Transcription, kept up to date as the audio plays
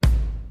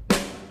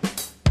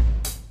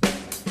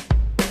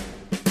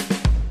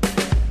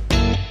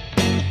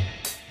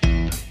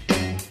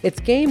It's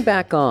game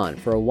back on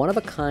for a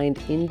one-of-a-kind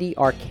indie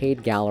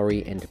arcade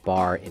gallery and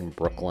bar in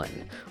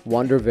Brooklyn.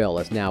 Wonderville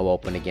is now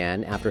open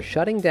again after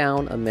shutting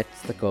down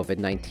amidst the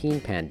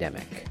COVID-19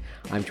 pandemic.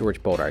 I'm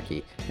George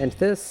Bodarky, and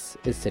this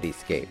is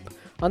Cityscape.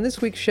 On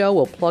this week's show,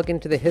 we'll plug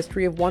into the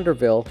history of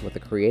Wonderville with a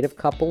creative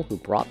couple who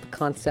brought the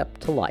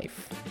concept to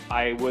life.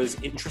 I was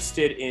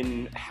interested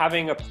in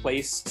having a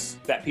place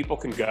that people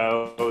can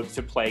go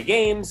to play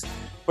games,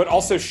 but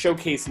also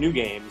showcase new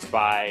games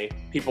by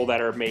people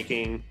that are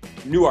making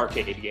new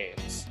arcade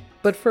games.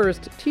 But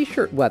first,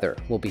 t-shirt weather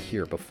will be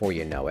here before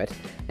you know it,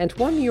 and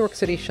one New York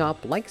City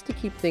shop likes to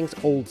keep things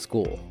old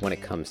school when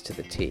it comes to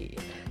the tee.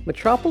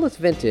 Metropolis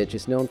Vintage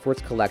is known for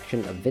its collection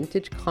of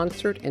vintage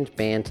concert and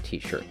band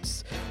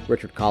t-shirts.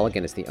 Richard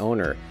Colligan is the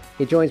owner.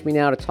 He joins me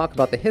now to talk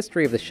about the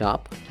history of the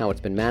shop, how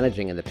it's been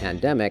managing in the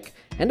pandemic,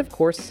 and of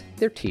course,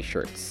 their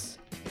t-shirts.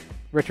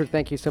 Richard,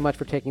 thank you so much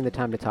for taking the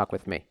time to talk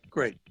with me.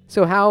 Great.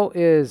 So how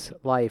is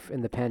life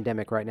in the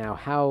pandemic right now?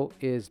 How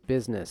is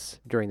business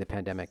during the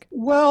pandemic?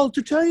 Well,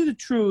 to tell you the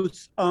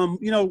truth,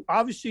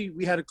 obviously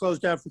we had to close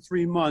down for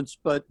 3 months,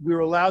 but we were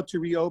allowed to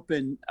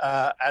reopen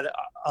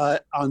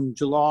on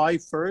July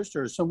 1st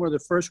or somewhere the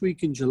first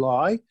week in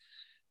July.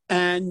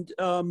 And,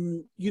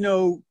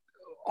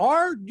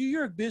 our New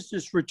York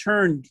business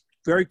returned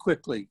very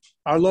quickly,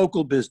 our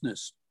local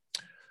business.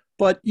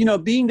 But,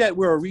 being that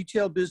we're a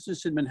retail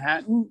business in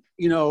Manhattan,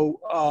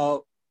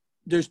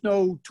 there's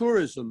no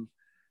tourism.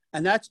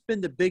 And that's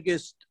been the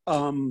biggest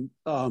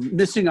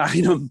missing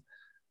item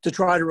to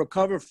try to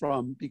recover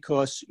from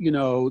because,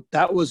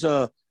 that was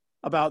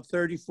about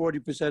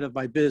 30-40% of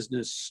my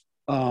business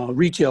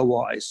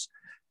retail-wise.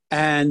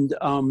 And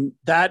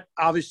that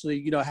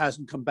obviously,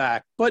 hasn't come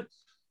back. But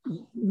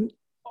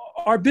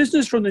our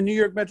business from the New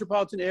York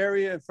metropolitan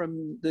area,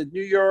 from the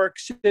New York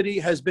City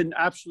has been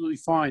absolutely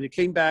fine. It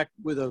came back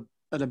with an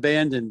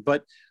abandon,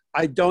 but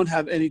I don't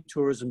have any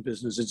tourism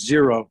business. It's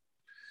zero.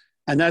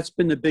 And that's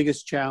been the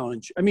biggest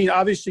challenge. I mean,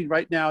 obviously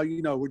right now,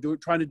 we're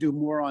trying to do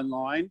more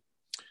online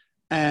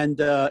and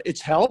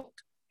it's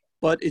helped,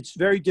 but it's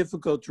very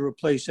difficult to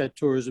replace that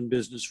tourism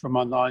business from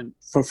online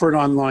for an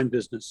online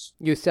business.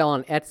 You sell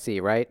on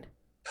Etsy, right?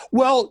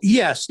 Well,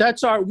 yes,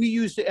 we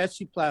use the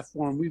Etsy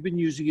platform. We've been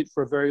using it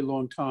for a very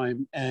long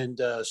time. And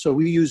so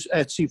we use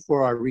Etsy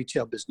for our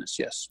retail business,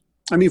 yes.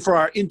 For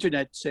our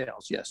internet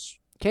sales, yes.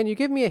 Can you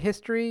give me a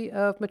history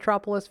of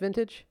Metropolis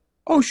Vintage?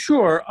 Oh,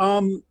 sure.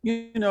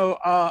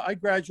 I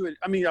graduated,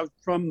 I was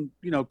from,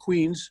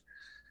 Queens,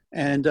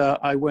 and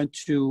I went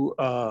to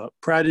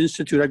Pratt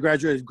Institute. I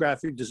graduated as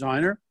graphic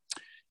designer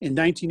in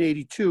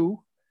 1982.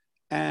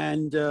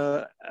 And,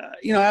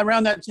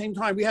 around that same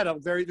time, there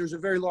was a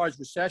very large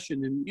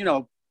recession and,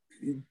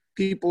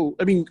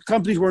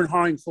 companies weren't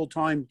hiring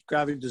full-time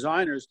graphic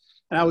designers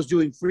and I was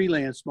doing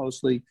freelance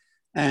mostly.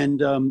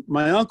 And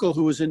my uncle,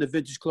 who was in the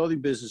vintage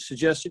clothing business,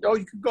 suggested,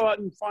 you could go out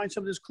and find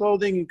some of this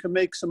clothing and can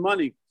make some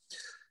money.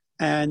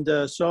 And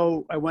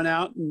so I went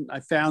out and I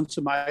found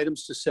some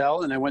items to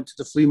sell and I went to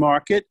the flea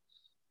market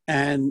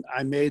and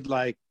I made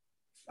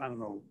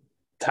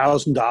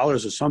 $1,000 or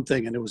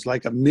something. And it was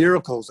like a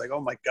miracle. It's like,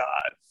 oh my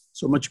God,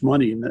 so much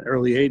money in the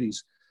early 80s.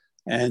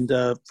 And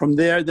from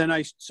there, then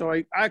I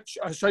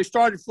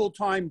started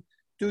full-time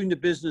doing the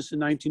business in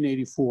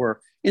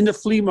 1984 in the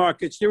flea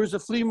markets. There was a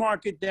flea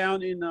market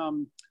down in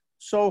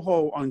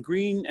Soho on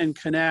Green and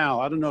Canal.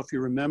 I don't know if you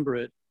remember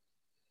it.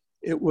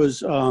 It was,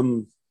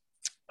 sort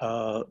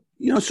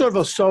of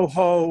a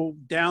Soho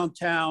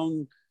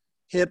downtown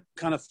hip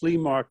kind of flea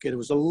market. It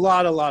was a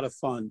lot of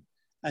fun.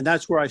 And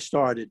that's where I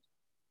started.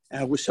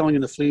 And we're selling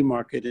in the flea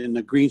market in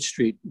the Green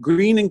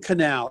and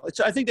Canal.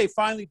 I think they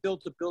finally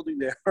built a building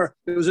there.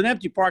 It was an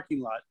empty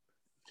parking lot.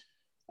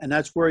 And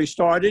that's where he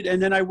started.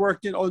 And then I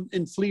worked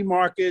in flea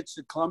markets,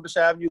 at Columbus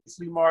Avenue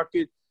Flea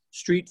Market,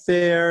 street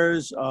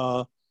fairs,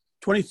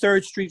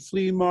 23rd Street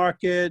Flea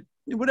Market,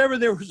 whatever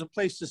there was a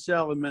place to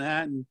sell in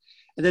Manhattan.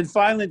 And then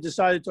finally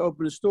decided to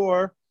open a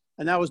store.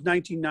 And that was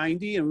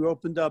 1990. And we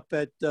opened up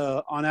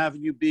on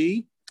Avenue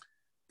B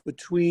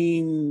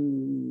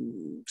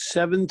between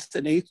 6th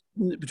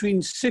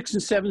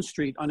and 7th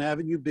Street on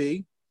Avenue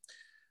B.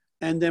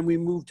 And then we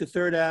moved to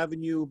 3rd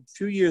Avenue a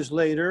few years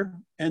later.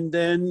 And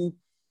then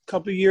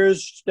couple of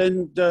years,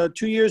 then 2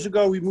 years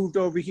ago, we moved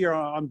over here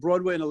on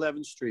Broadway and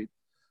 11th Street.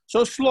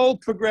 So slow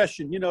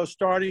progression,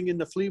 starting in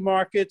the flea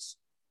markets,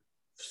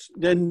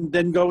 then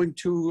going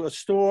to a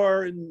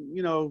store and,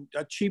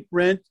 a cheap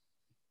rent.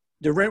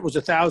 The rent was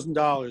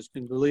 $1,000.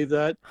 Can you believe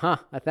that?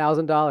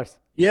 $1,000.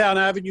 Yeah, on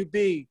Avenue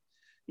B.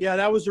 Yeah,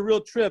 that was a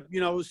real trip.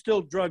 It was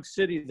still drug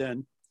city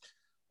then.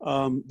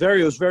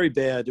 It was very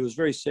bad. It was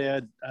very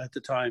sad at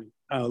the time.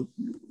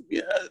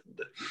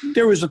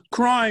 There was a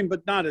crime,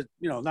 but not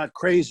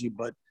crazy,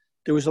 but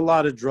there was a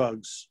lot of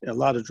drugs.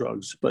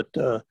 But,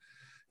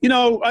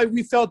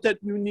 we felt that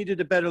we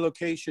needed a better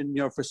location,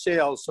 for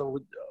sales. So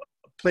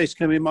a place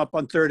came up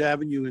on 3rd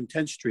Avenue and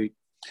 10th Street.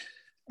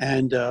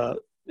 And the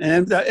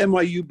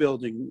NYU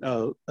building,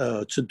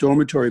 it's a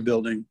dormitory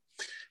building.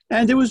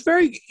 And it was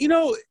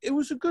it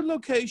was a good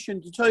location,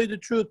 to tell you the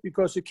truth,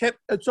 because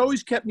it's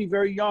always kept me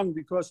very young,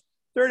 because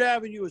Third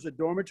Avenue is a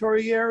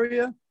dormitory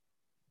area.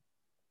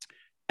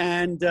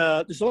 And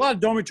there's a lot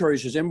of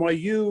dormitories. There's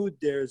NYU,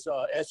 there's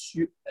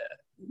SU,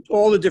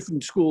 all the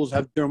different schools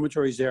have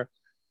dormitories there.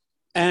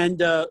 And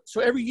so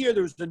every year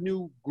there's a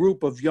new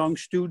group of young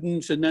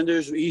students, and then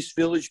there's East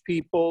Village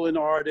people and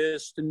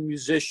artists and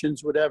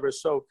musicians, whatever.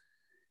 So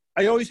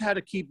I always had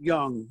to keep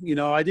young. You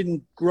know, I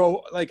didn't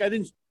grow, like I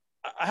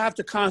have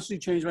to constantly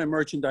change my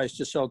merchandise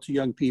to sell to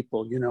young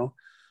people, you know.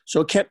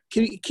 So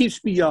it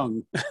keeps me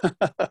young,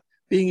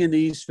 being in the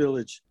East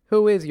Village.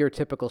 Who is your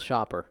typical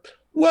shopper?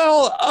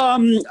 Well,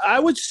 I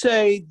would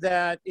say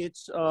that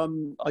it's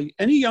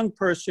any young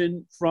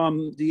person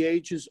from the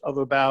ages of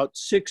about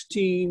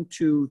 16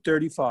 to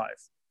 35.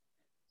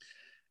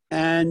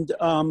 And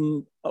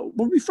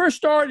when we first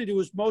started, it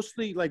was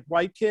mostly like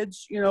white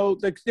kids, you know,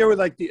 like they were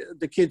like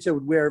the kids that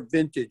would wear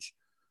vintage.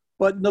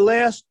 But in the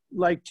last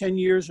like 10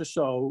 years or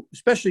so,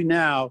 especially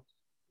now,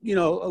 you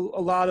know,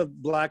 a lot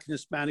of Black and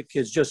Hispanic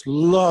kids just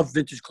love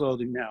vintage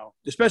clothing now,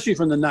 especially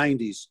from the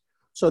 90s.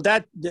 So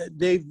that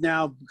they've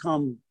now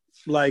become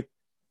like,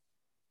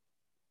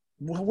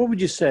 what would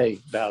you say,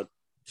 about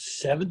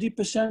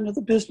 70% of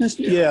the business?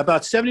 Yeah,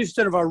 about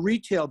 70% of our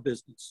retail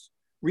business,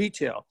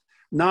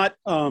 not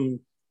the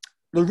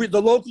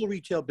local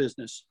retail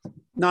business,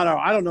 not our,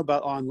 I don't know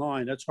about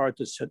online, that's hard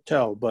to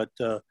tell, but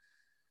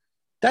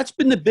that's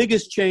been the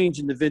biggest change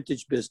in the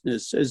vintage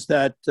business, is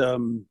that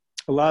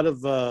a lot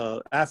of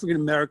African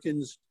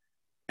Americans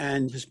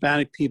and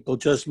Hispanic people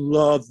just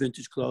love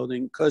vintage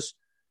clothing because,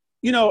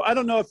 you know, I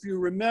don't know if you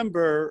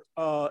remember,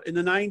 in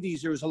the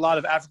 90s, there was a lot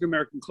of African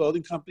American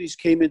clothing companies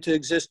came into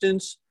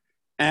existence,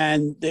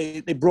 and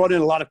they brought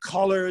in a lot of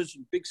colors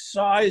and big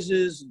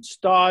sizes and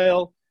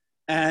style.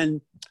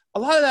 And a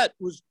lot of that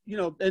was, you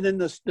know, and then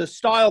the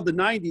style of the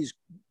 90s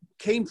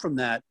came from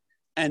that.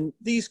 And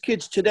these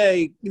kids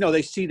today, you know,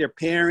 they see their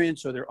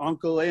parents or their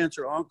aunts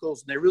or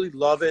uncles, and they really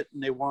love it,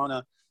 and they want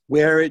to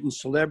wear it, and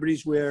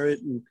celebrities wear it.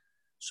 And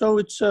so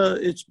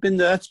that's been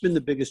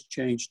the biggest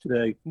change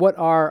today. What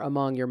are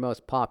among your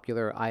most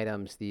popular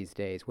items these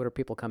days? What are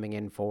people coming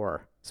in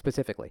for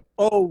specifically?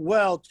 Oh,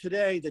 well,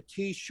 today the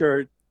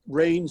T-shirt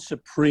Reign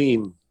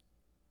Supreme.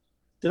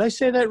 Did I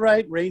say that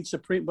right? Reign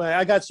Supreme. But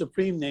I got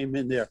Supreme name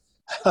in there.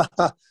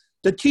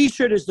 The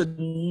T-shirt is the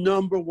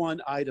number one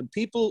item.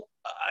 People,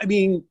 I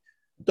mean,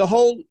 the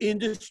whole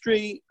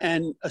industry,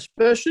 and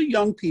especially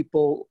young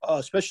people,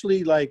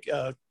 especially like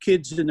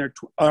kids in their,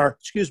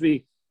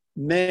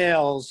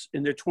 males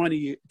in their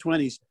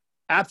 20s,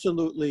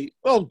 absolutely.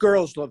 Well,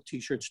 girls love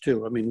T-shirts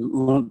too. I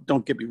mean,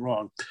 don't get me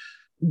wrong.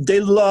 They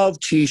love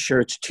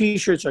T-shirts.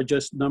 T-shirts are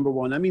just number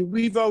one. I mean,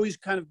 we've always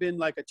kind of been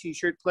like a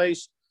T-shirt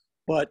place,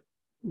 but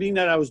being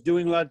that I was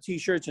doing a lot of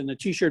T-shirts, and the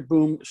T-shirt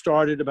boom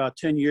started about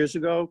 10 years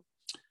ago,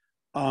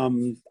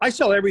 I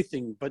sell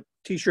everything, but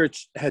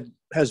T-shirts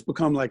has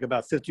become like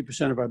about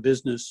 50% of our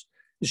business.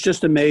 It's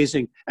just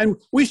amazing. And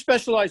we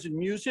specialize in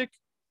music,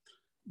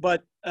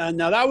 but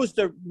now that was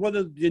one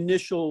of the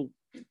initial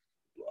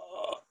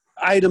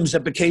items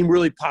that became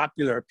really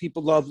popular.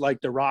 People love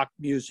like the rock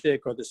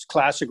music or this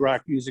classic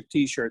rock music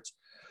T-shirts.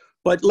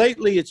 But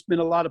lately, it's been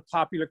a lot of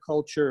popular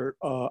culture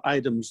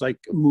items like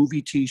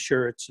movie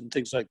T-shirts and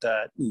things like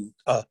that. And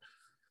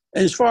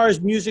as far as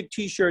music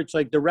T-shirts,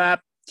 like the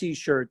rap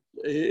T-shirt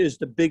is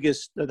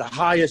the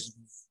highest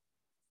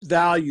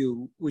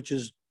value, which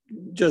has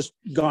just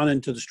gone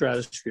into the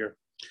stratosphere.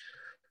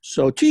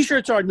 So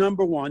T-shirts are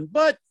number one,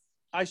 but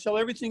I sell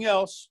everything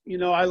else. You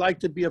know, I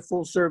like to be a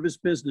full service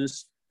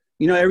business.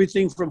 You know,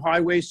 everything from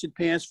high-waisted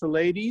pants for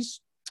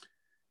ladies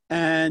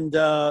and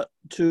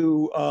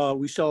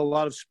we sell a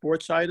lot of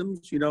sports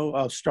items, you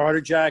know,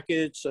 starter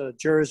jackets,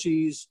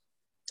 jerseys,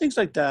 things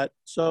like that.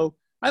 So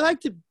I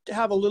like to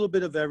have a little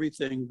bit of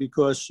everything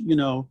because, you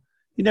know,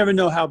 you never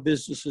know how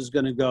business is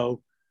going to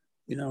go.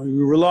 You know,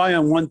 you rely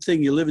on one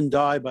thing, you live and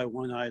die by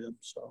one item.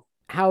 So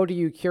how do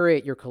you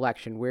curate your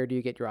collection? Where do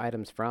you get your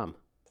items from?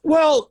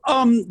 Well,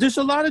 there's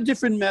a lot of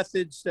different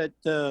methods that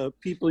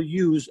people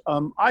use.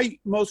 I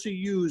mostly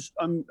use,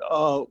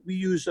 we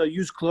use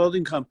used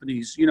clothing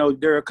companies. You know,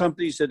 there are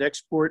companies that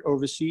export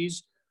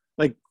overseas,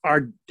 like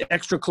our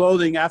extra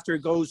clothing after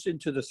it goes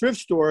into the thrift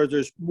store.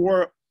 There's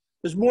more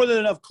than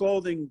enough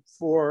clothing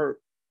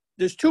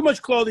there's too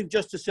much clothing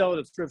just to sell at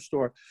a thrift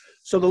store.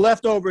 So the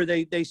leftover,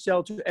 they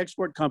sell to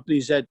export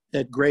companies that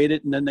grade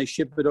it, and then they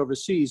ship it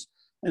overseas.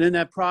 And in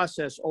that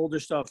process, older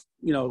stuff,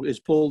 you know, is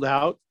pulled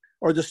out,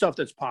 or the stuff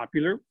that's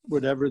popular,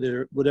 whatever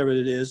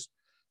it is.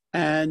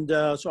 And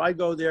so I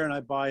go there and I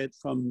buy it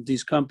from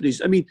these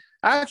companies. I mean,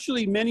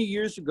 actually, many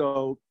years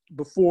ago,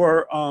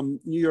 before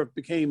New York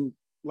became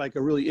like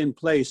a really in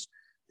place,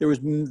 there was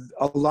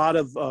a lot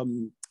of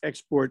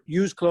export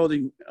used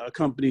clothing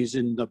companies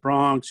in the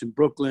Bronx and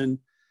Brooklyn,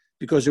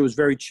 because it was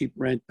very cheap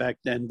rent back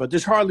then. But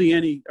there's hardly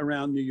any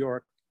around New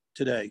York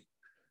today.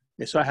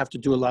 So I have to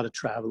do a lot of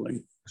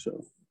traveling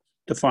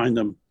to find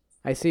them.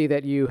 I see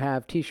that you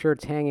have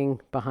T-shirts hanging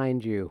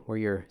behind you where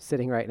you're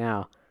sitting right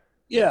now.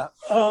 Yeah.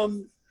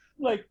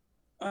 Like,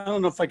 I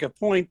don't know if I could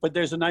point, but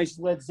there's a nice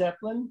Led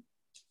Zeppelin.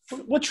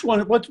 Which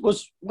one? What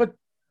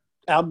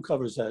album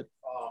cover is that?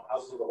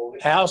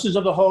 Houses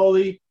of the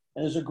Holy,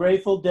 and there's a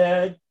Grateful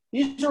Dead.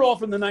 These are all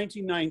from the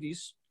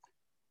 1990s.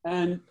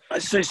 And I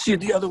see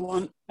the other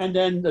one. And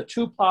then the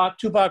Tupac.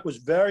 Tupac was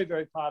very,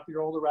 very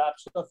popular. All the rap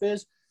stuff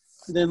is.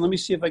 And then let me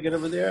see if I get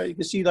over there. You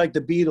can see like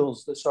the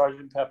Beatles, the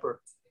Sgt. Pepper.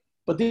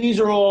 But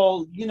these are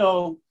all,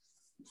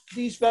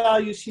 these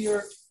values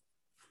here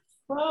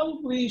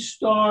probably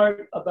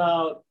start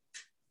about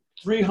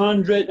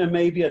 $300 and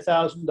maybe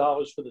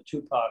 $1,000 for the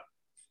Tupac.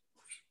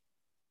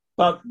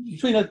 About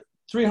between $300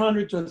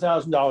 to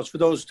 $1,000 for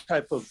those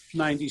type of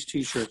 90s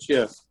T-shirts.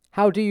 Yeah.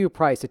 How do you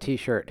price a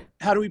T-shirt?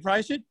 How do we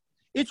price it?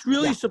 It's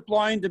really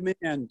supply and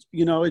demand.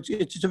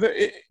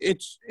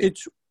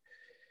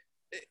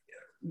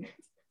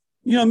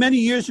 Many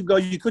years ago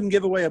you couldn't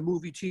give away a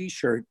movie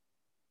T-shirt.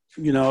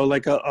 A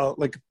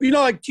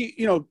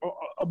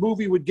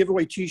movie would give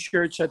away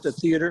T-shirts at the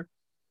theater.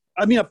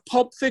 I mean, a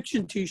Pulp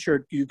Fiction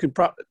T-shirt, an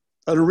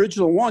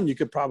original one, you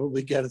could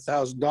probably get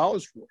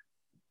 $1,000 for,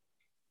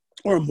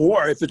 or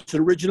more if it's an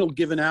original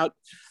given out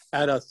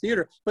at a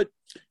theater. But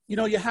you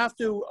have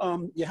to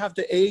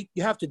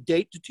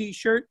date the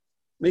T-shirt,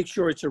 make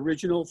sure it's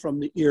original from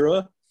the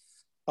era.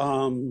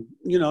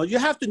 You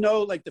have to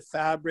know like the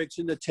fabrics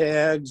and the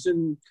tags,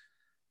 and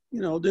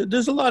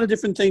there's a lot of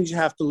different things you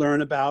have to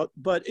learn about.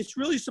 But it's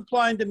really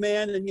supply and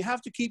demand, and you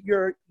have to keep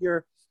your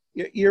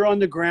ear on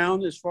the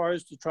ground as far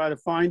as to try to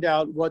find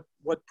out what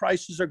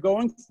prices are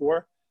going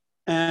for.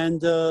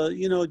 And,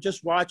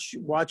 just watch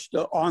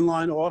the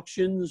online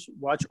auctions,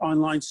 watch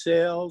online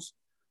sales,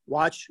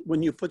 watch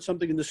when you put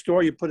something in the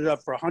store, you put it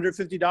up for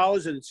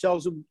 $150 and it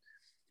sells them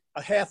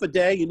a half a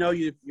day,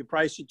 you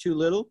price it too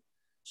little.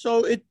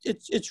 So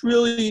it's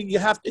really,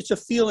 it's a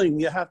feeling.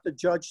 You have to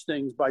judge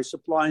things by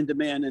supply and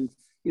demand. And,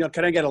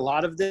 can I get a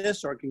lot of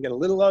this or I can get a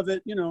little of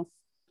it?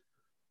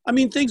 I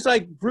mean, things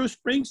like Bruce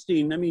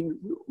Springsteen, I mean,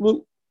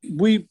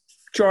 we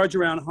charge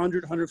around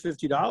 $100,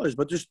 $150,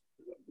 but there's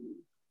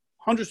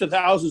hundreds of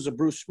thousands of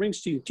Bruce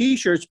Springsteen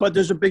T-shirts, but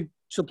there's a big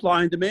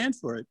supply and demand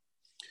for it.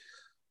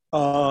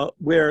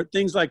 Where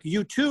things like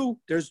U2,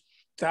 there's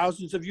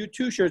thousands of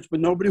U2 shirts,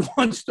 but nobody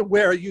wants to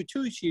wear a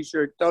U2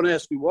 T-shirt. Don't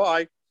ask me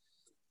why.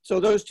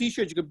 So those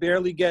T-shirts you could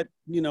barely get,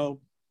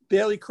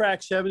 barely crack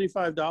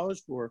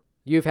 $75 for.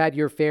 You've had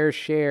your fair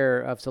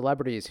share of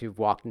celebrities who've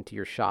walked into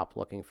your shop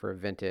looking for a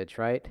vintage,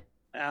 right?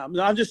 I'm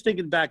just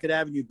thinking back at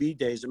Avenue B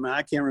days. I mean,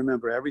 I can't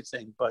remember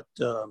everything, but,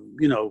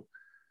 the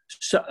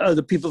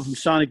people from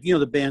Sonic,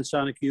 the band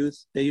Sonic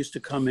Youth, they used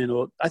to come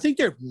in. I think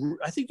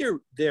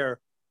their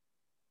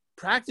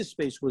practice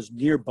space was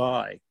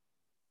nearby.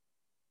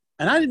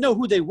 And I didn't know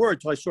who they were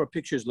until I saw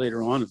pictures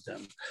later on of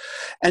them.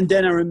 And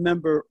then I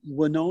remember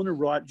Winona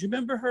Ryder. Do you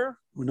remember her?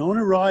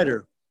 Winona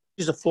Ryder.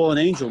 She's a fallen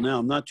angel now.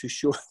 I'm not too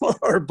sure.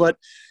 But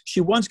she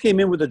once came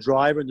in with a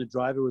driver, and the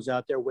driver was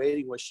out there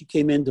waiting. Well, she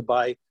came in to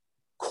buy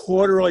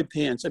corduroy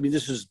pants. I mean,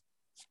 this is,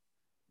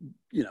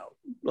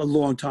 a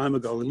long time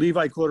ago.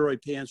 Levi corduroy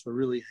pants were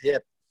really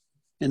hip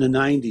in the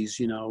 90s,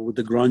 with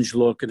the grunge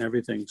look and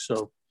everything.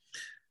 So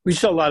we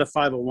saw a lot of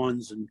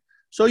 501s. And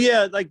so,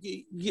 yeah, like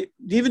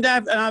even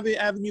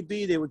Avenue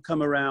B, they would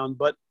come around.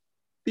 But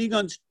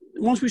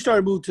once we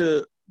started moving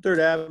to 3rd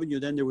Avenue,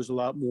 then there was a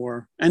lot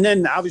more. And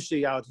then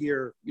obviously out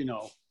here,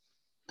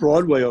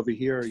 Broadway over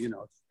here,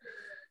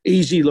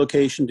 easy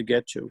location to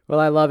get to. Well,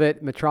 I love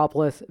it.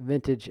 Metropolis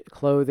Vintage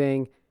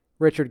Clothing.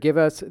 Richard, give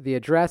us the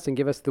address and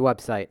give us the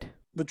website.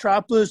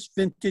 Metropolis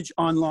Vintage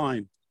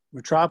Online.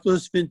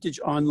 Metropolis Vintage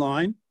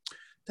Online.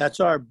 That's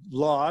our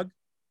blog.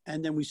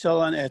 And then we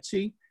sell on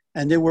Etsy.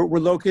 And then we're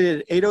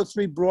located at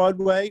 803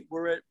 Broadway.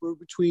 We're at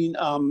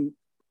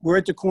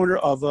the corner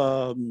of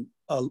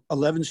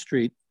 11th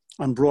Street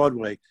on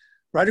Broadway,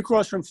 right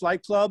across from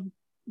Flight Club,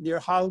 near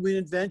Halloween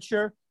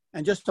Adventure,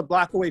 and just a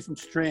block away from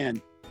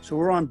Strand. So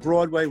we're on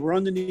Broadway. We're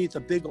underneath a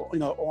big,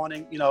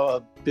 awning,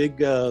 a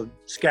big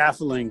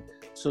scaffolding.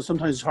 So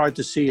sometimes it's hard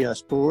to see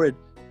us, but we're at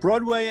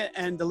Broadway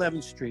and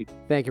 11th Street.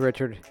 Thank you,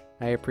 Richard.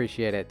 I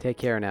appreciate it. Take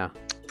care now.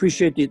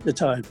 Appreciate the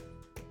time.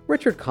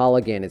 Richard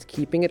Colligan is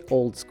keeping it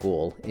old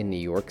school in New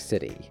York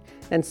City.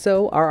 And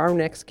so are our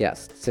next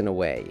guests, in a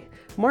way.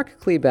 Mark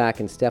Kleback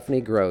and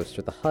Stephanie Gross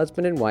are the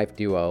husband and wife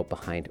duo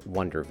behind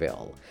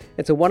Wonderville.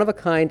 It's a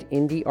one-of-a-kind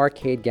indie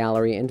arcade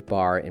gallery and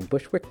bar in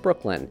Bushwick,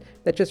 Brooklyn,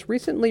 that just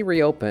recently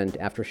reopened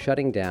after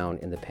shutting down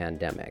in the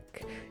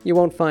pandemic. You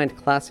won't find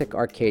classic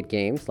arcade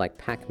games like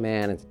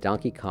Pac-Man and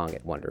Donkey Kong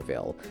at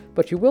Wonderville,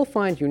 but you will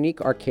find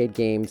unique arcade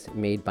games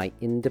made by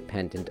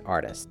independent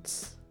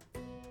artists.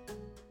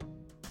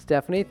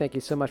 Stephanie, thank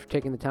you so much for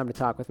taking the time to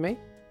talk with me.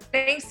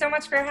 Thanks so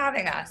much for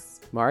having us.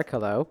 Mark,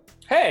 hello.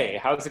 Hey,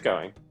 how's it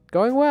going?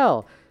 Going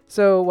well.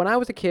 So when I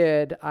was a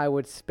kid, I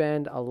would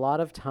spend a lot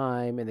of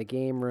time in the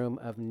game room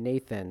of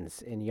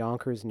Nathan's in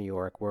Yonkers, New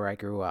York, where I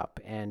grew up.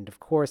 And of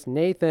course,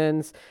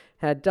 Nathan's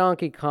had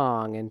Donkey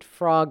Kong and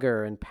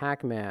Frogger and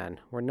Pac-Man.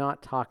 We're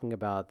not talking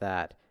about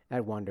that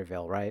at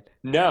Wonderville, right?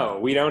 No,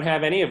 we don't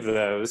have any of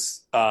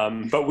those,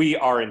 but we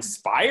are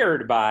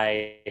inspired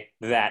by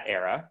that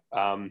era.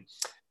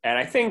 And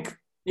I think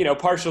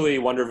partially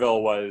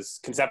Wonderville was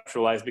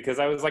conceptualized because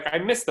I was like, I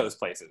miss those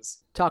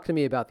places. Talk to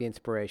me about the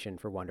inspiration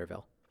for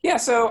Wonderville. Yeah,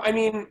 so I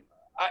mean,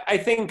 I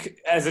think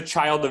as a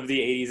child of the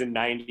 80s and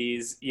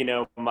 90s,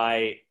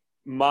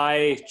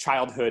 my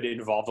childhood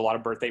involved a lot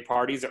of birthday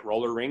parties at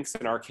roller rinks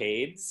and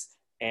arcades.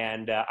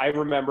 And I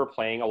remember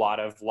playing a lot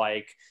of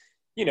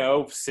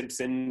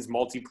Simpsons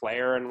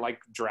multiplayer and like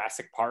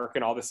Jurassic Park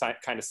and all this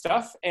kind of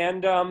stuff.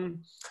 And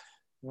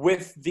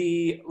with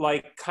the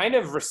like kind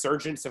of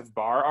resurgence of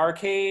bar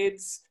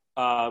arcades,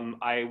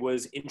 I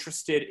was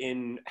interested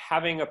in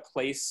having a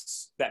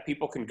place that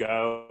people can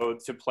go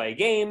to play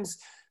games,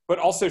 but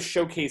also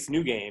showcase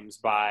new games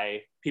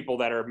by people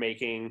that are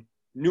making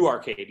new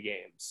arcade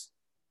games.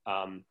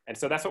 And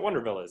so that's what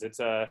Wonderville is.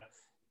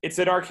 It's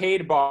an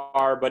arcade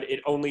bar, but it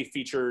only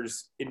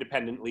features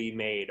independently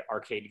made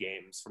arcade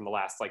games from the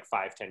last like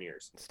 5-10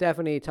 years.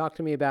 Stephanie, talk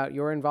to me about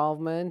your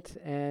involvement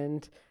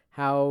and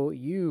how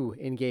you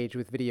engage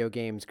with video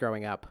games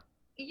growing up.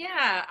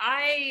 Yeah,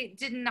 I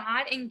did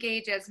not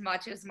engage as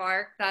much as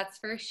Mark, that's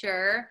for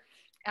sure.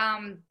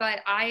 But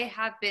I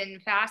have been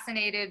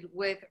fascinated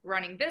with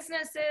running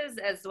businesses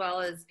as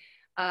well as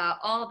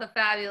all the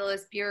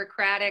fabulous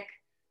bureaucratic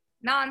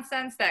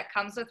nonsense that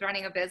comes with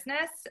running a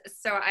business.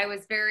 So I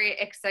was very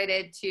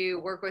excited to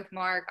work with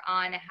Mark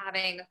on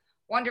having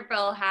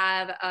Wonderville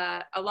have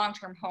a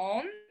long-term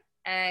home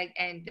and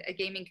a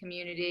gaming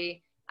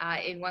community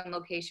in one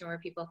location where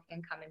people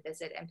can come and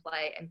visit and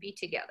play and be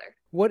together.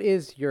 What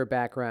is your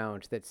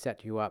background that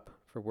set you up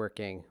for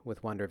working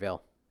with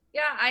Wonderville?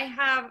 Yeah, I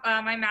have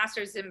my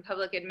master's in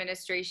public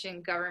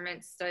administration,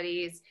 government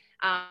studies.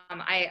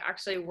 I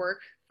actually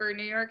work for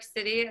New York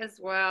City as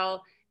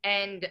well.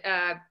 And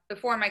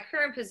before my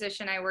current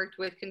position, I worked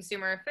with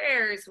consumer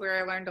affairs, where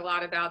I learned a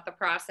lot about the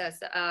process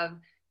of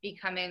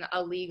becoming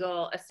a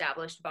legal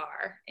established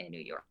bar in New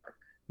York.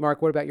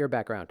 Mark, what about your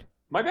background?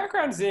 My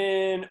background's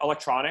in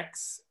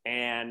electronics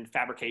and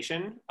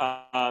fabrication.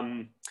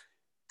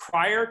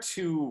 Prior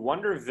to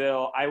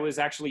Wonderville, I was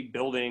actually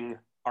building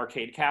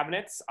arcade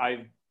cabinets.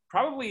 I've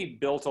probably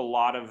built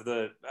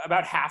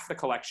about half the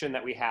collection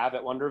that we have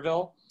at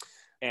Wonderville.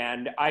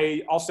 And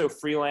I also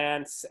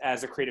freelance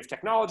as a creative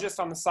technologist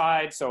on the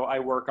side. So I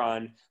work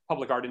on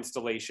public art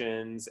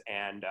installations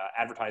and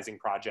advertising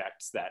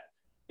projects that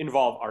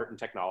involve art and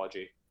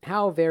technology.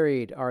 How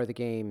varied are the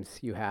games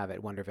you have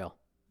at Wonderville?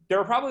 There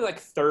are probably like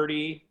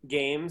 30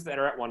 games that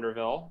are at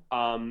Wonderville.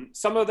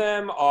 Some of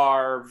them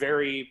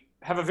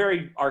have a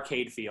very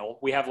arcade feel.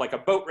 We have like a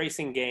boat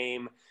racing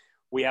game.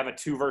 We have a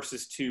 2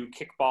 versus 2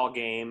 kickball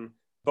game,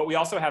 but we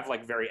also have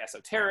like very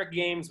esoteric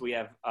games. We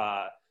have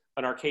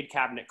an arcade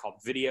cabinet called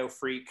Video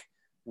Freak,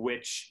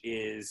 which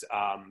is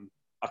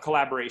a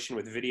collaboration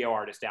with video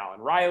artist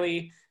Alan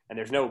Riley. And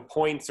there's no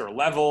points or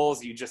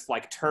levels. You just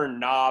like turn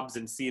knobs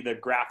and see the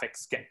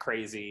graphics get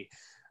crazy.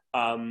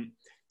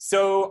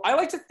 So I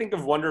like to think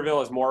of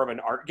Wonderville as more of an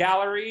art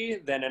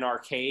gallery than an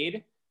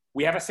arcade.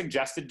 We have a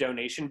suggested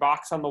donation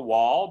box on the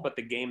wall, but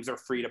the games are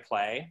free to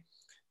play.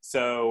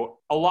 So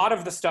a lot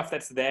of the stuff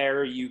that's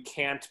there, you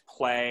can't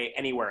play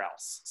anywhere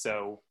else.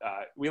 So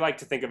we like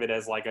to think of it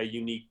as like a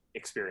unique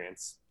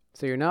experience.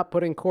 So you're not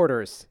putting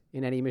quarters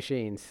in any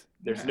machines?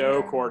 There's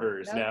no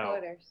quarters, no.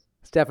 Quarters.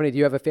 Stephanie, do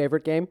you have a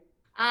favorite game?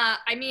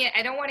 I mean,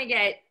 I don't want to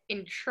get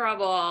in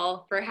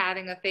trouble for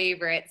having a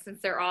favorite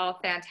since they're all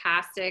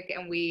fantastic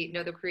and we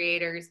know the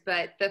creators,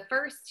 but the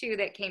first 2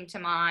 that came to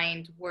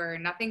mind were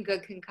Nothing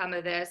Good Can Come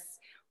of This,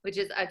 which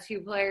is a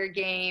 2-player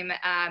game.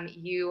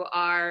 You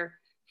are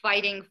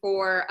fighting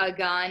for a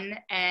gun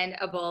and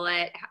a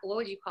bullet. What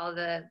would you call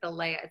the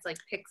layout? It's like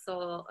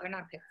pixel, or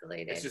not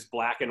pixelated. It's just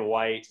black and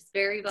white. It's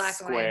very black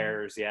and white.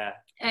 Squares, yeah.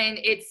 And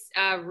it's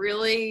a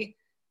really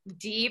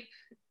deep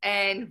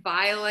and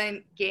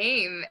violent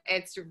game.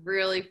 It's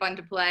really fun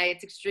to play.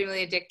 It's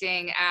extremely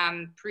addicting.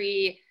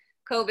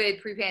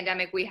 Pre-COVID,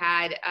 pre-pandemic, we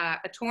had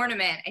a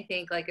tournament, I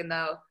think, like in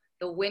the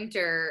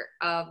winter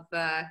of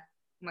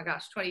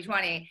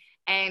 2020.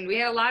 And we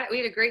had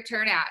a great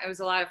turnout. It was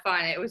a lot of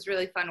fun. It was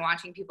really fun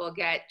watching people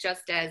get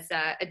just as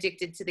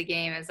addicted to the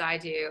game as I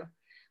do.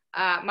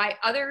 My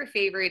other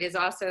favorite is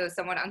also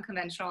somewhat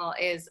unconventional,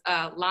 is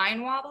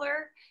Line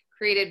Wobbler,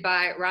 created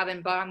by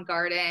Robin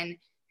Baumgarten,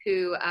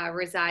 who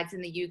resides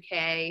in the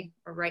UK,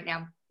 or right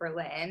now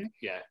Berlin.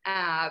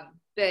 Yeah.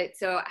 But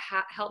so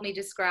help me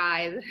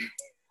describe.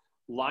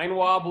 Line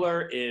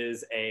Wobbler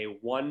is a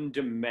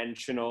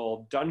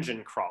one-dimensional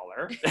dungeon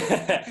crawler.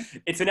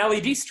 It's an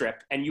LED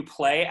strip, and you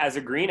play as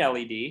a green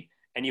LED,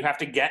 and you have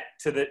to get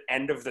to the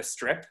end of the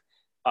strip,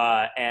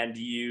 and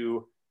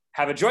you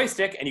have a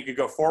joystick, and you could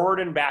go forward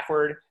and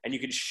backward, and you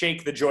could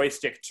shake the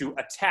joystick to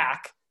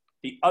attack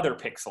the other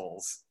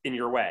pixels in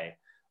your way.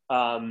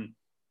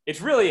 It's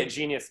really a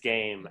genius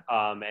game,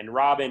 and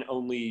Robin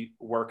only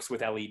works with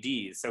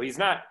LEDs. So he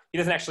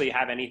doesn't actually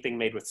have anything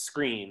made with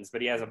screens,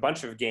 but he has a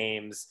bunch of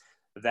games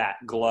that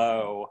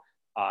glow,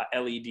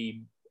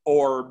 LED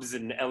orbs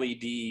and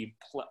LED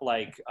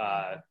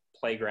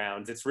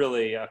playgrounds. It's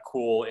really a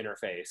cool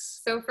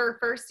interface. So for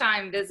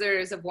first-time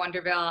visitors of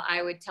Wonderville,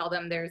 I would tell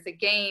them there's a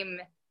game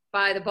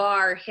by the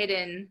bar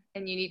hidden,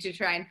 and you need to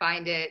try and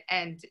find it.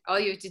 And all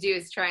you have to do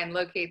is try and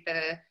locate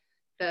the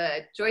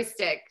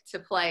joystick to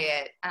play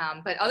it.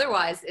 But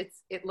otherwise,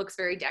 it looks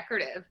very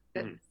decorative.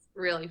 It's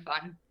really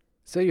fun.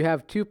 So you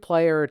have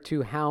 2-player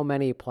to how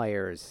many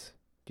players?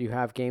 Do you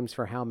have games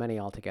for how many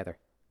altogether?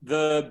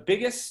 The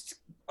biggest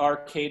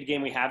arcade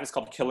game we have is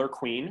called Killer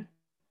Queen.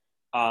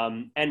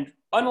 And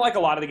unlike a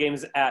lot of the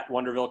games at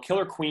Wonderville,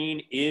 Killer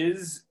Queen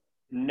is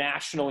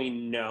nationally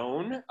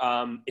known.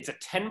 It's a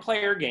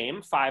 10-player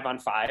game,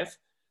 5-on-5.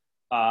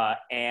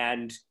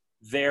 And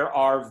there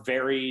are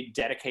very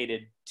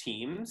dedicated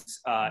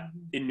teams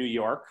in New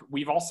York.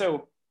 We've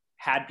also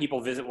had people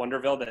visit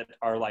Wonderville that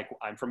are like,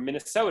 I'm from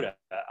Minnesota,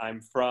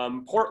 I'm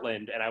from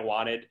Portland, and I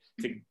wanted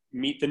to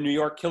meet the New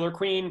York Killer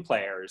Queen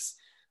players.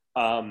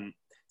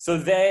 So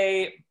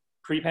they,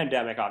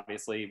 pre-pandemic,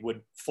 obviously,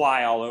 would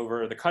fly all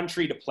over the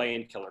country to play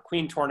in Killer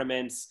Queen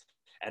tournaments,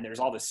 and there's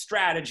all this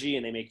strategy,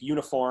 and they make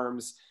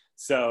uniforms.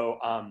 So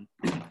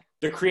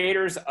the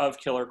creators of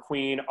Killer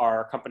Queen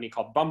are a company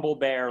called Bumble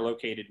Bear,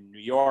 located in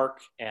New York,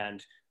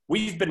 and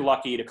we've been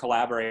lucky to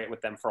collaborate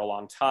with them for a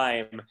long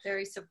time.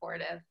 Very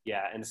supportive.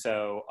 Yeah, and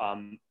so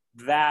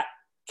that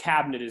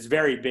cabinet is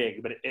very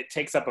big, but it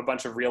takes up a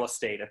bunch of real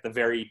estate at the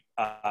very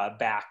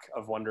back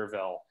of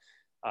Wonderville.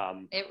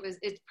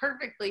 It's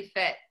perfectly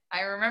fit.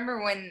 I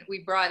remember when we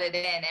brought it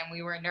in and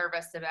we were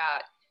nervous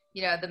about,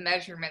 the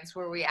measurements,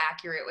 were we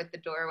accurate with the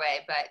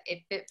doorway, but it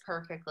fit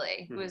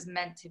perfectly. It was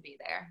meant to be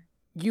there.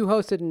 You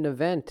hosted an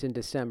event in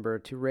December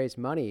to raise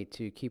money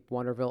to keep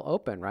Wonderville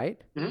open,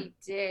 right? We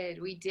did.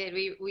 We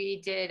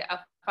did a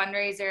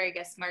fundraiser. I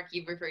guess, Mark,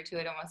 you referred to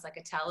it almost like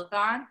a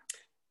telethon.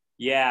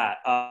 Yeah.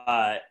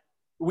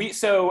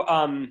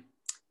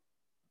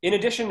 In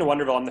addition to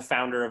Wonderville, I'm the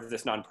founder of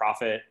this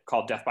nonprofit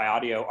called Death by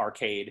Audio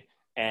Arcade,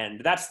 and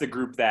that's the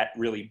group that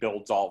really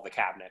builds all of the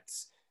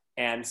cabinets.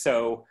 And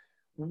so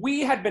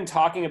we had been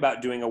talking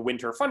about doing a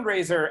winter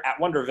fundraiser at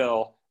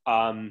Wonderville,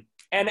 and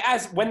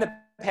when the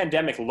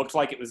pandemic looked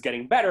like it was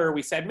getting better,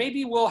 we said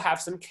maybe we'll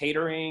have some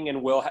catering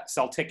and we'll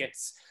sell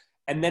tickets.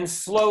 And then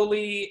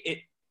slowly it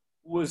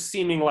was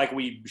seeming like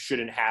we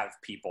shouldn't have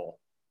people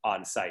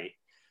on site.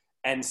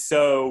 And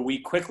so we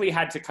quickly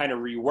had to kind of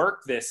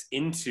rework this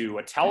into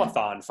a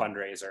telethon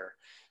fundraiser.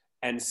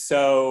 And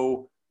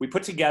so we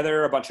put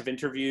together a bunch of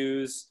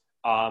interviews.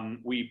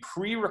 We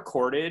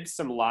pre-recorded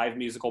some live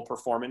musical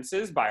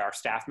performances by our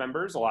staff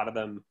members. A lot of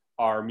them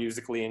are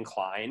musically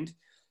inclined.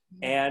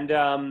 And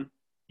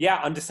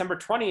on December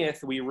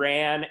 20th, we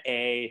ran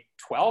a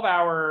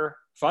 12-hour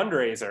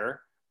fundraiser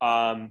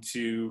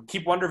to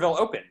keep Wonderville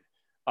open.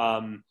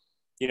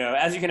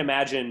 As you can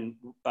imagine,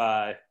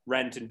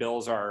 rent and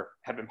bills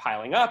have been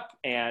piling up,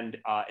 and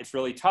it's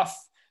really tough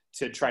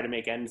to try to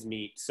make ends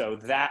meet. So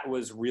that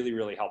was really,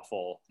 really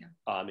helpful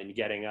in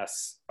getting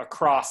us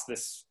across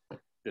this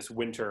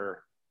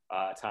winter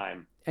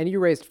time. And you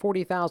raised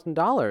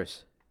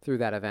 $40,000 through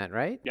that event,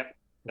 right? Yep,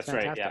 that's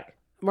right, yeah.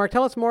 Mark,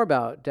 tell us more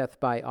about Death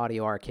by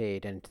Audio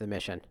Arcade and the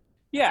mission.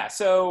 Yeah,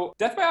 so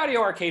Death by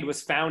Audio Arcade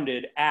was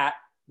founded at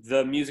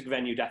the music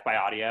venue Death by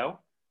Audio,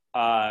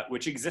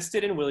 which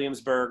existed in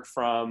Williamsburg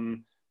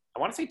from, I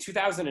want to say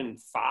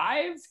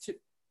 2005 to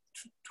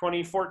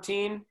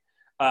 2014.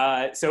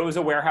 So it was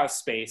a warehouse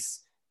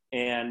space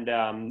and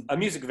a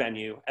music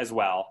venue as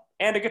well,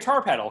 and a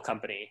guitar pedal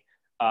company,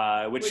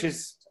 which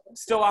is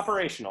still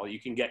operational. You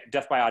can get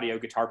Death by Audio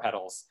guitar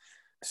pedals.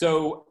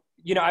 So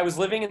I was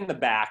living in the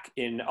back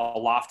in a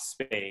loft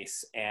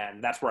space,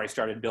 and that's where I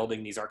started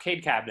building these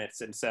arcade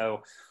cabinets. And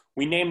so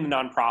we named the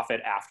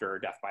nonprofit after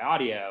Death by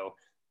Audio.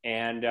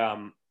 And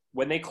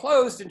when they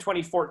closed in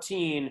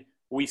 2014,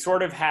 we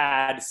sort of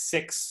had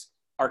 6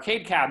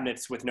 arcade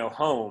cabinets with no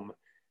home.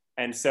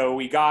 And so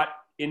we got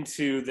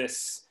into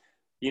this,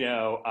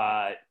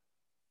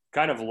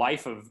 kind of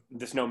life of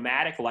this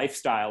nomadic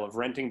lifestyle of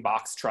renting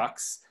box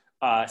trucks,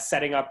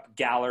 setting up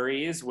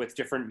galleries with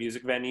different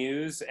music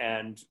venues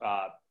and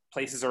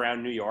places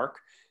around New York.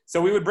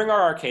 So we would bring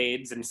our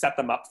arcades and set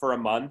them up for a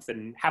month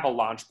and have a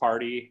launch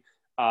party,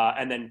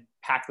 and then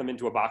pack them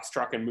into a box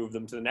truck and move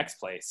them to the next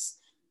place.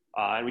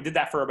 And we did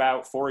that for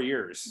about 4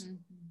 years.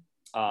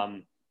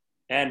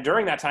 And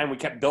during that time, we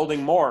kept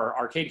building more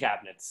arcade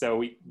cabinets.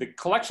 So the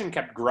collection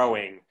kept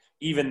growing,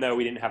 even though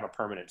we didn't have a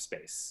permanent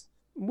space.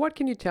 What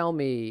can you tell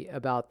me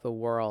about the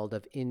world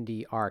of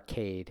indie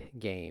arcade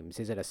games?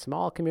 Is it a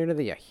small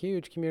community, a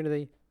huge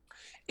community?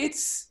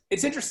 It's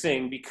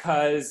interesting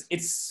because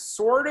it's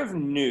sort of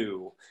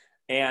new.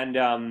 And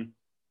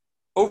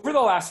over the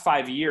last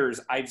 5 years,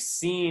 I've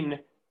seen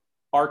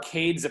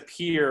arcades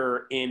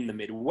appear in the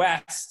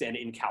Midwest and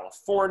in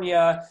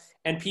California,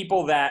 and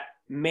people that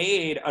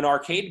made an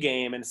arcade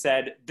game and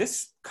said,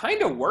 this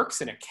kind of works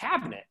in a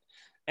cabinet.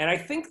 And I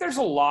think there's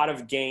a lot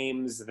of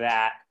games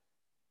that,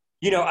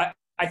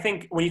 I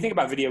think when you think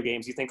about video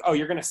games, you think, oh,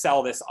 you're going to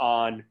sell this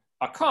on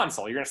a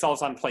console, you're going to sell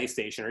this on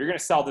PlayStation, or you're going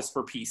to sell this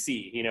for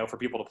PC, for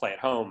people to play at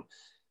home.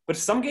 But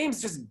some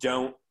games just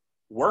don't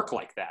work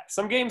like that.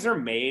 Some games are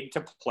made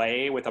to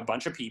play with a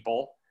bunch of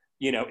people,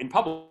 in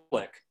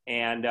public.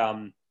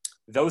 And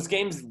those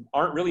games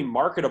aren't really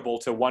marketable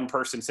to one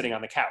person sitting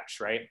on the couch,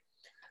 right?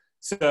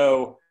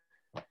 So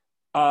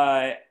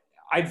I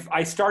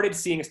started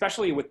seeing,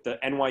 especially with the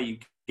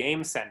NYU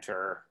Game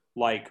Center,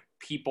 like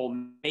people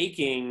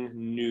making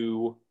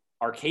new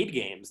arcade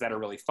games that are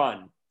really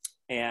fun.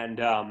 And,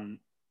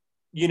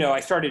 I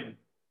started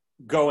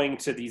going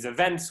to these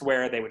events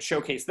where they would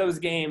showcase those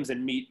games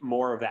and meet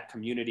more of that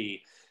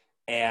community.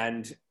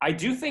 And I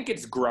do think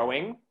it's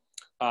growing.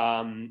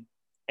 And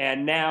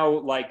now,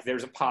 like,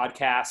 there's a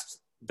podcast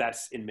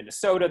that's in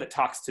Minnesota that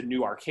talks to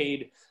new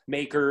arcade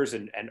makers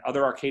and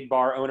other arcade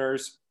bar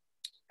owners.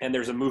 And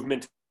there's a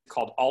movement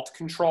called Alt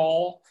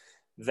Control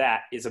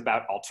that is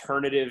about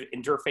alternative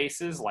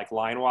interfaces like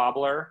Line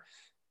Wobbler.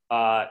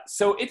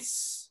 So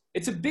it's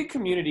a big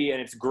community and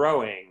it's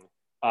growing.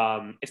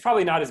 It's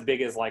probably not as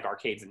big as like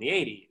arcades in the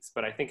 80s,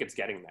 but I think it's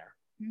getting there.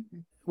 Mm-hmm.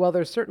 Well,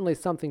 there's certainly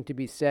something to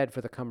be said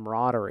for the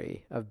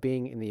camaraderie of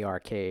being in the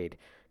arcade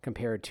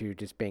compared to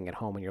just being at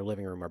home in your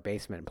living room or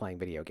basement and playing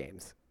video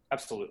games.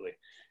 Absolutely.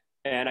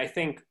 And I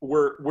think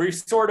we're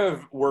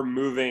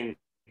moving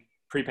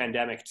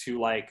pre-pandemic to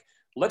like,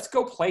 let's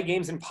go play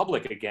games in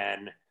public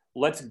again.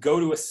 Let's go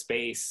to a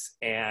space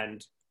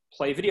and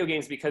play video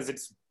games because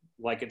it's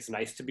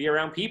nice to be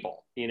around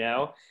people,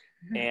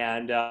 Mm-hmm.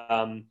 And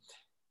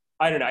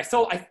I don't know.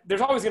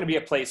 There's always going to be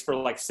a place for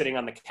like sitting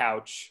on the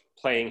couch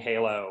playing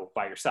Halo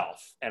by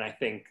yourself. And I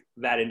think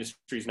that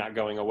industry is not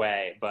going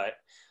away, but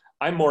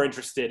I'm more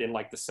interested in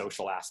like the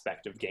social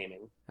aspect of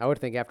gaming. I would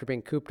think after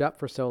being cooped up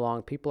for so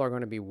long, people are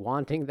going to be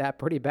wanting that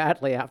pretty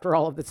badly after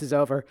all of this is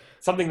over.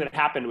 Something that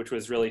happened, which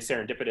was really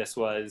serendipitous,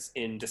 was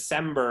in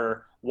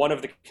December, one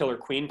of the Killer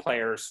Queen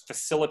players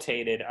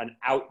facilitated an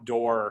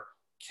outdoor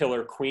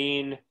Killer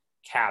Queen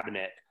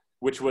cabinet,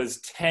 which was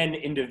 10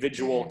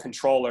 individual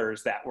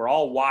controllers that were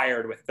all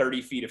wired with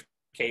 30 feet of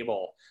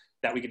cable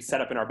that we could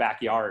set up in our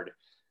backyard.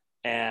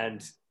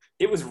 And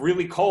it was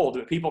really cold,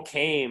 but people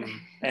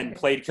came and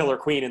played Killer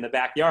Queen in the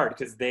backyard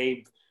because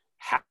they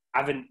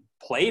haven't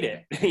played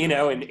it, in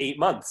 8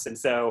 months. And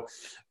so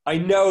I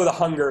know the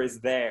hunger is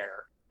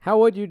there. How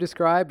would you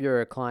describe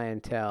your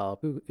clientele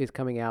who is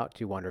coming out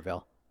to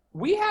Wonderville?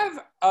 We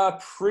have a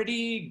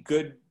pretty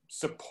good,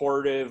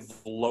 supportive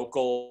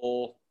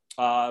local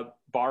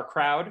bar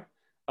crowd.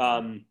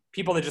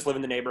 People that just live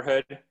in the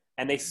neighborhood,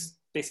 and they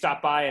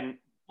stop by. And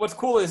what's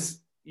cool is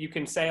you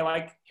can say,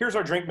 like, here's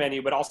our drink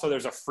menu, but also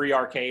there's a free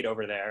arcade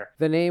over there.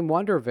 The name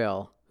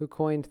Wonderville. Who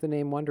coined the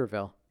name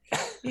Wonderville?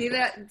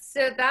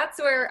 So that's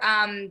where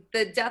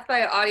the Death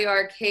by Audio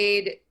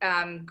Arcade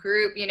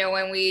group,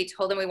 when we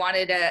told them we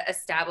wanted to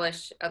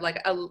establish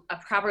a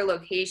proper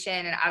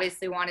location and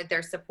obviously wanted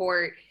their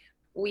support,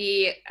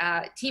 we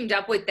teamed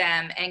up with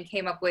them and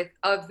came up with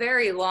a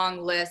very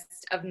long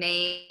list of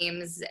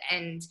names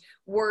and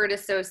word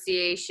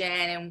association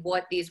and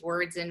what these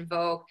words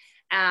invoke.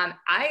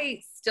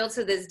 I still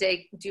to this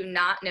day do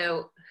not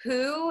know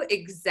who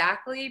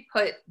exactly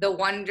put the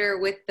Wonder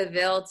with the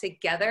Ville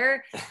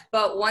together,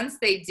 but once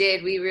they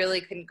did, we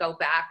really couldn't go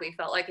back. We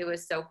felt like it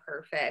was so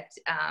perfect.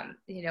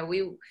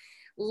 We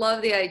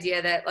love the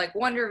idea that like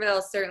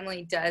Wonderville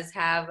certainly does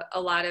have a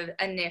lot of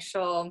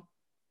initial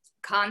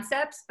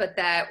concepts, but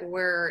that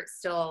we're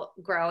still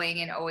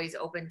growing and always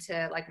open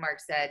to, like Mark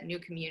said, new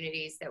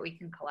communities that we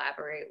can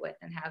collaborate with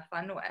and have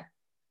fun with.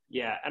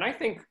 Yeah, and I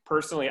think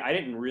personally, I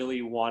didn't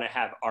really want to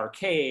have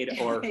arcade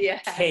or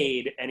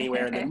cade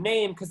anywhere in the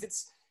name because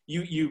it's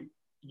you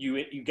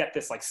get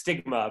this like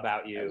stigma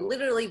about you.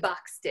 Literally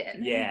boxed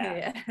in.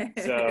 Yeah.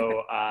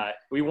 So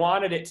we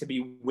wanted it to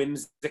be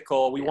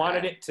whimsical. We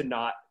wanted it to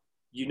not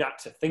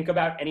to think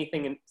about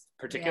anything in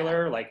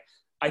particular. Yeah. Like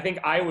I think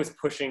I was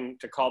pushing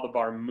to call the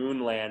bar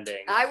Moon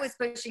Landing. I was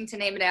pushing to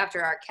name it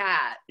after our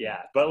cat.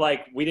 Yeah, but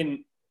like we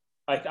didn't.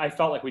 I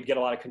felt like we'd get a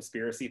lot of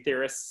conspiracy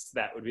theorists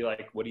that would be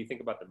like, what do you think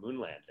about the moon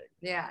landing?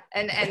 Yeah,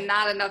 and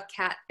not enough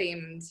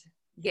cat-themed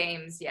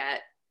games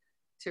yet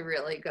to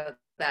really go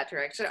that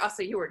direction.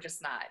 Also, you were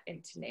just not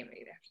into naming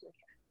it after the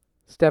cat.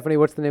 Stephanie,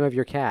 what's the name of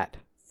your cat?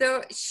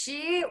 So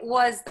she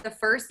was the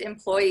first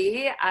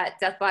employee at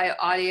Death by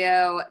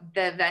Audio,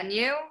 the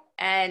venue.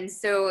 And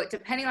so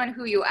depending on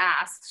who you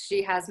ask,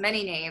 she has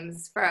many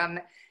names from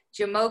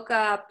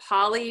Jamocha,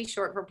 Polly,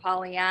 short for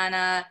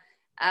Pollyanna,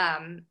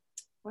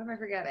 what am I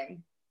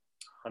forgetting?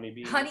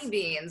 Honeybeans.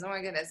 Honeybeans. Oh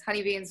my goodness.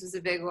 Honeybeans was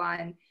a big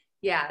one.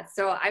 Yeah.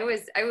 So I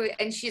was,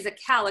 and she's a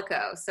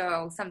calico.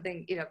 So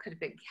something, could have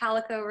been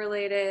calico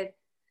related.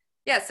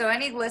 Yeah. So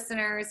any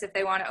listeners, if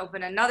they want to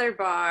open another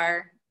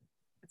bar,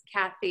 it's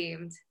cat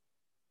themed,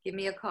 give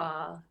me a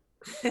call.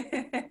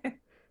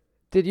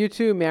 Did you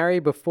two marry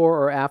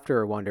before or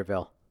after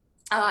Wonderville?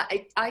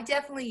 I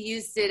definitely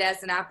used it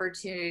as an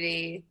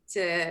opportunity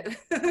to,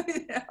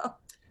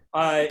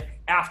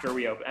 After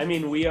we opened. I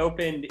mean, we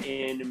opened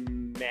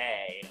in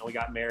May and we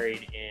got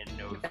married in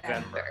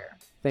November.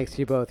 Thanks to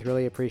you both.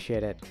 Really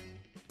appreciate it.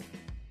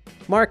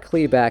 Mark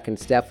Kleback and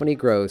Stephanie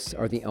Gross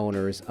are the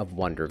owners of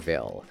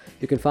Wonderville.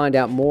 You can find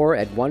out more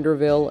at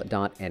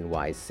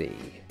wonderville.nyc.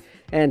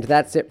 And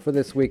that's it for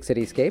this week's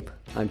Cityscape.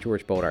 I'm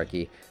George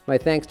Boldarchy. My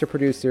thanks to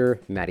producer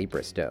Maddie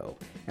Bristow.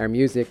 Our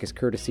music is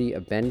courtesy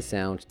of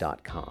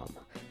bensound.com.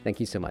 Thank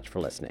you so much for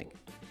listening.